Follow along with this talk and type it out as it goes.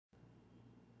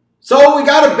So we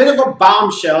got a bit of a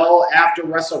bombshell after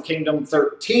Wrestle Kingdom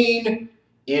 13.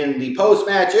 In the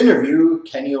post-match interview,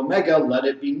 Kenny Omega let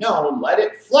it be known, let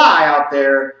it fly out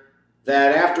there,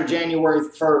 that after January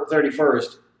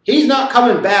 31st, he's not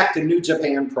coming back to New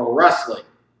Japan Pro Wrestling.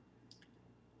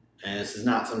 And this is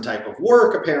not some type of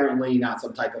work, apparently, not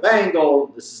some type of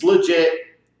angle. This is legit.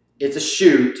 It's a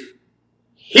shoot.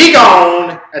 He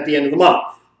gone at the end of the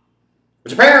month.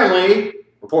 Which apparently,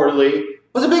 reportedly,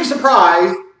 was a big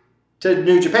surprise to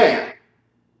New Japan.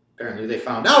 Apparently they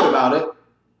found out about it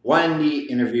when the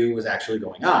interview was actually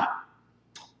going on.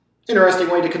 Interesting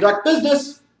way to conduct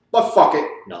business, but fuck it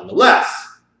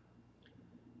nonetheless.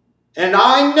 And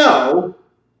I know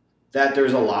that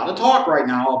there's a lot of talk right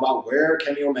now about where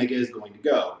Kenny Omega is going to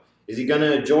go. Is he going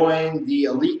to join the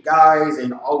elite guys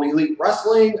in All Elite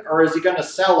Wrestling, or is he going to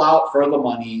sell out for the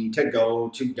money to go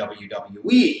to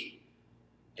WWE?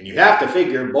 And you have to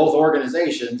figure both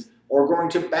organizations are going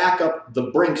to back up the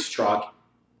Brinks truck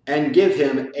and give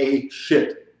him a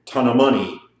shit ton of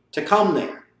money to come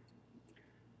there.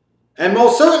 And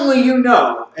most certainly you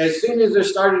know, as soon as there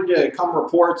started to come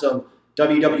reports of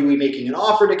WWE making an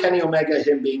offer to Kenny Omega,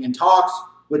 him being in talks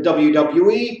with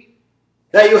WWE,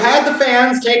 that you had the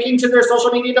fans taking to their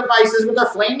social media devices with their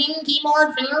flaming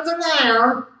keyboard fingers in the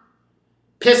air,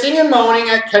 pissing and moaning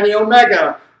at Kenny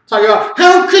Omega, talking about,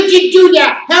 how could you do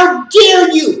that? How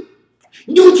dare you?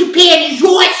 New Japan is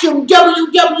awesome.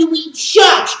 WWE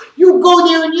sucks. You go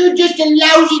there and you're just a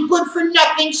lousy,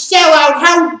 good-for-nothing sellout.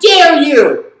 How dare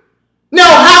you? No,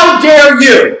 how dare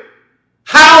you?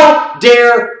 How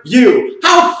dare you?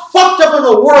 How fucked up in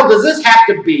the world does this have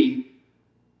to be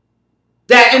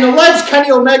that an alleged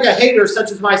Kenny Omega hater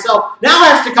such as myself now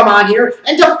has to come on here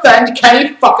and defend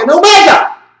Kenny fucking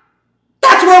Omega?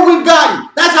 That's where we've gotten.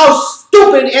 That's how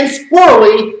stupid and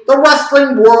squirrely the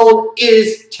wrestling world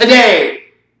is today.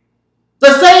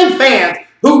 The same fans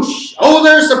who show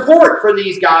their support for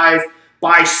these guys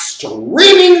by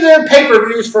streaming their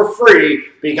pay-per-views for free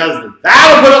because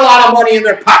that'll put a lot of money in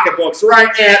their pocketbooks, right?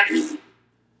 And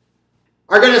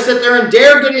are going to sit there and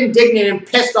dare get indignant and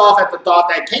pissed off at the thought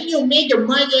that Kenny Omega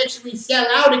might actually sell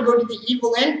out and go to the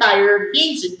evil empire of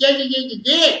Vince and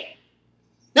da-da-da-da-da.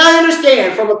 Now I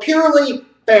understand from a purely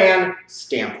fan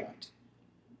standpoint.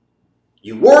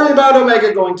 You worry about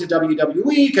Omega going to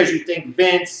WWE because you think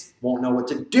Vince won't know what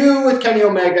to do with Kenny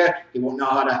Omega. He won't know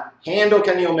how to handle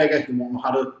Kenny Omega. He won't know how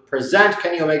to present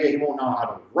Kenny Omega. He won't know how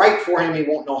to write for him. He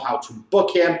won't know how to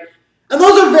book him. And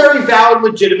those are very valid,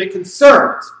 legitimate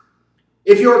concerns.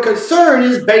 If your concern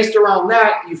is based around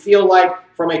that, you feel like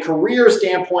from a career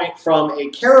standpoint, from a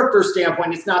character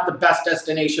standpoint, it's not the best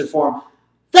destination for him.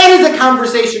 That is a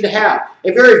conversation to have,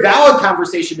 a very valid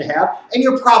conversation to have, and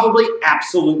you're probably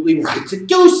absolutely right to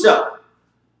do so.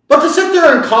 But to sit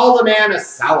there and call the man a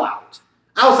sellout,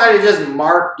 outside of just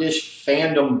markish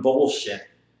fandom bullshit,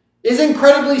 is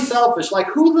incredibly selfish. Like,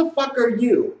 who the fuck are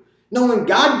you? Knowing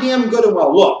goddamn good and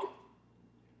well, look,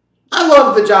 I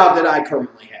love the job that I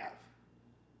currently have.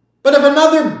 But if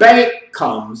another bank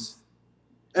comes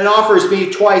and offers me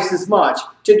twice as much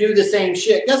to do the same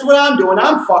shit, guess what I'm doing?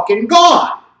 I'm fucking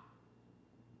gone.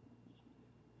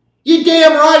 You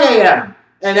damn right I am.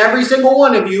 And every single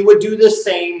one of you would do the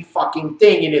same fucking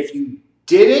thing. And if you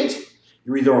didn't,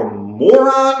 you're either a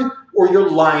moron or you're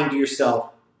lying to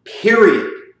yourself,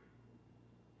 period.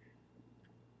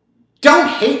 Don't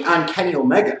hate on Kenny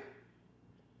Omega.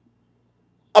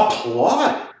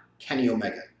 Applaud Kenny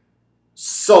Omega.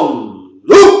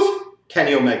 Salute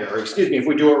Kenny Omega. Or excuse me if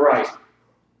we do it right.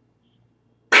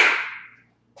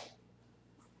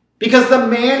 Because the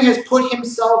man has put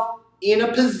himself in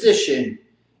a position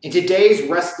in today's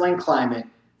wrestling climate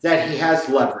that he has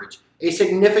leverage, a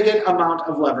significant amount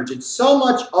of leverage. And so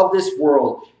much of this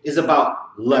world is about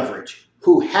leverage.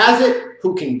 Who has it,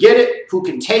 who can get it, who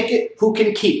can take it, who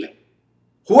can keep it.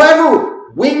 Whoever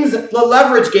wins the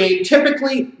leverage game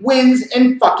typically wins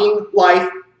in fucking life,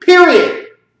 period.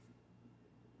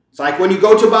 It's like when you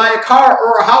go to buy a car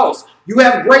or a house. You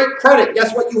have great credit.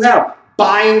 Guess what you have?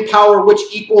 Buying power, which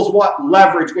equals what?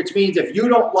 Leverage, which means if you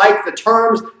don't like the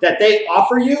terms that they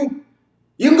offer you,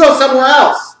 you can go somewhere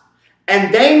else.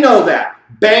 And they know that.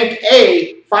 Bank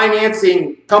A,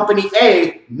 financing company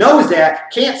A, knows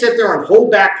that, can't sit there and hold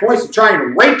back points and try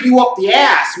and rape you up the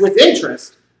ass with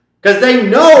interest because they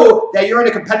know that you're in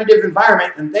a competitive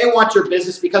environment and they want your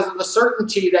business because of the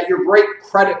certainty that your great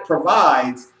credit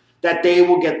provides that they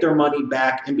will get their money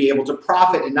back and be able to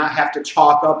profit and not have to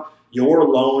chalk up your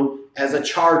loan as a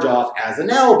charge-off, as an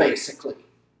L, basically.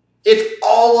 It's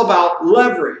all about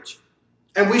leverage.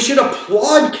 And we should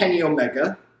applaud Kenny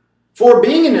Omega for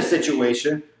being in a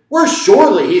situation where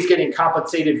surely he's getting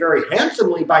compensated very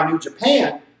handsomely by New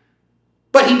Japan,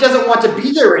 but he doesn't want to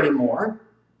be there anymore.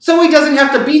 So he doesn't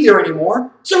have to be there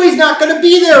anymore. So he's not going to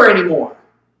be there anymore.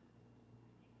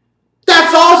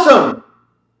 That's awesome.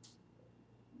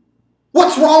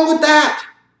 What's wrong with that?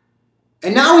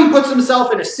 And now he puts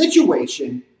himself in a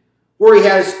situation where he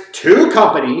has two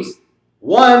companies,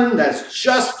 one that's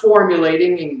just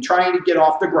formulating and trying to get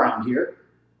off the ground here,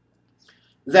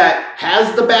 that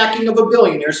has the backing of a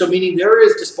billionaire, so meaning there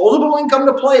is disposable income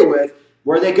to play with,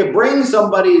 where they could bring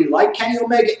somebody like Kenny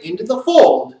Omega into the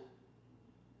fold.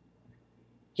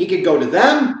 He could go to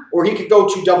them, or he could go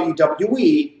to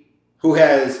WWE, who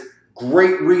has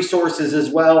great resources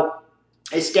as well,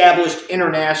 established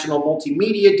international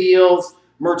multimedia deals,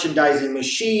 merchandising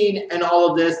machine, and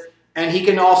all of this. And he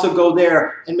can also go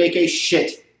there and make a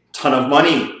shit ton of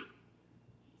money.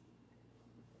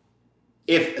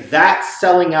 If that's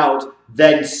selling out,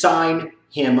 then sign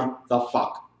him the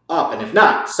fuck up. And if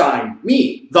not, sign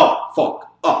me the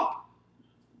fuck up.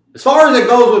 As far as it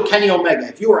goes with Kenny Omega,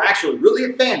 if you are actually really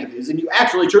a fan of his and you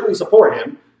actually truly support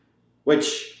him,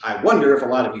 which I wonder if a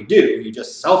lot of you do, you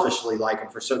just selfishly like him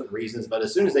for certain reasons, but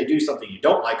as soon as they do something you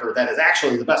don't like or that is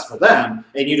actually the best for them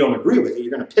and you don't agree with it,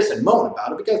 you're going to piss and moan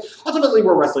about it because ultimately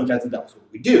we're wrestling fans and that's what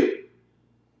we do.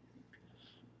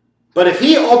 But if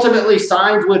he ultimately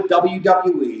signs with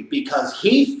WWE because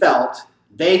he felt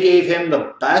they gave him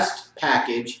the best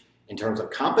package in terms of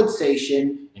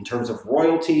compensation, in terms of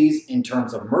royalties, in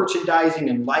terms of merchandising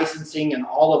and licensing and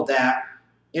all of that,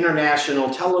 international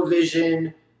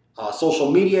television,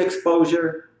 social media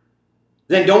exposure,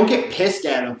 then don't get pissed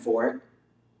at him for it.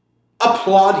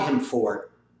 Applaud him for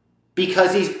it.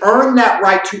 Because he's earned that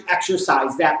right to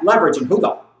exercise that leverage. And who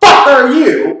the fuck are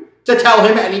you to tell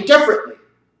him any differently?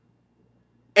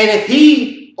 And if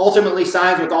he ultimately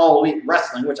signs with All Elite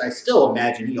Wrestling, which I still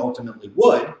imagine he ultimately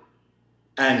would,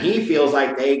 and he feels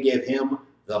like they give him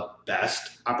the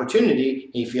best opportunity,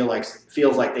 he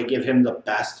feels like they give him the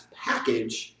best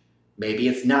package, maybe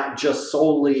it's not just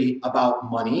solely about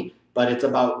money, but it's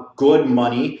about good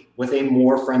money with a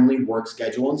more friendly work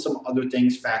schedule and some other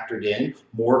things factored in,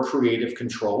 more creative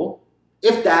control.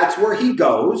 If that's where he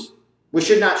goes, we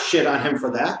should not shit on him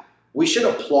for that. We should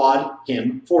applaud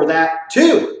him for that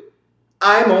too.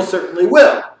 I most certainly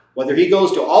will. Whether he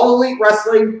goes to All Elite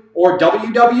Wrestling or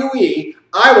WWE,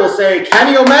 I will say,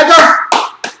 Kenny Omega,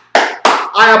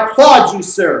 I applaud you,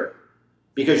 sir,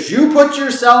 because you put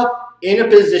yourself in a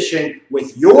position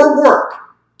with your work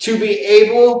to be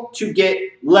able to get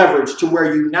leverage to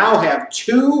where you now have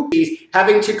two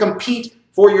having to compete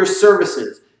for your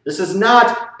services. This is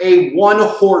not a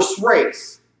one-horse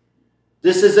race.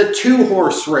 This is a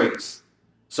two-horse race.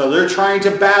 So they're trying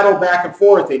to battle back and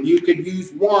forth, and you could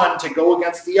use one to go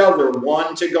against the other,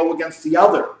 one to go against the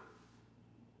other.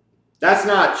 That's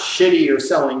not shitty or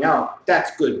selling out.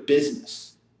 That's good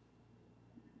business.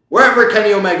 Wherever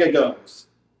Kenny Omega goes,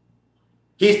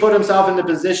 he's put himself in the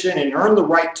position and earned the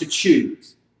right to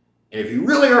choose. And if you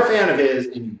really are a fan of his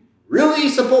and you really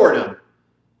support him,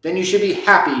 then you should be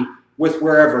happy with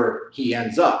wherever he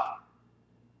ends up.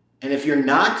 And if you're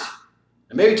not,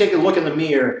 then maybe take a look in the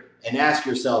mirror and ask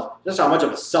yourself just how much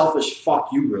of a selfish fuck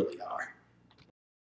you really are.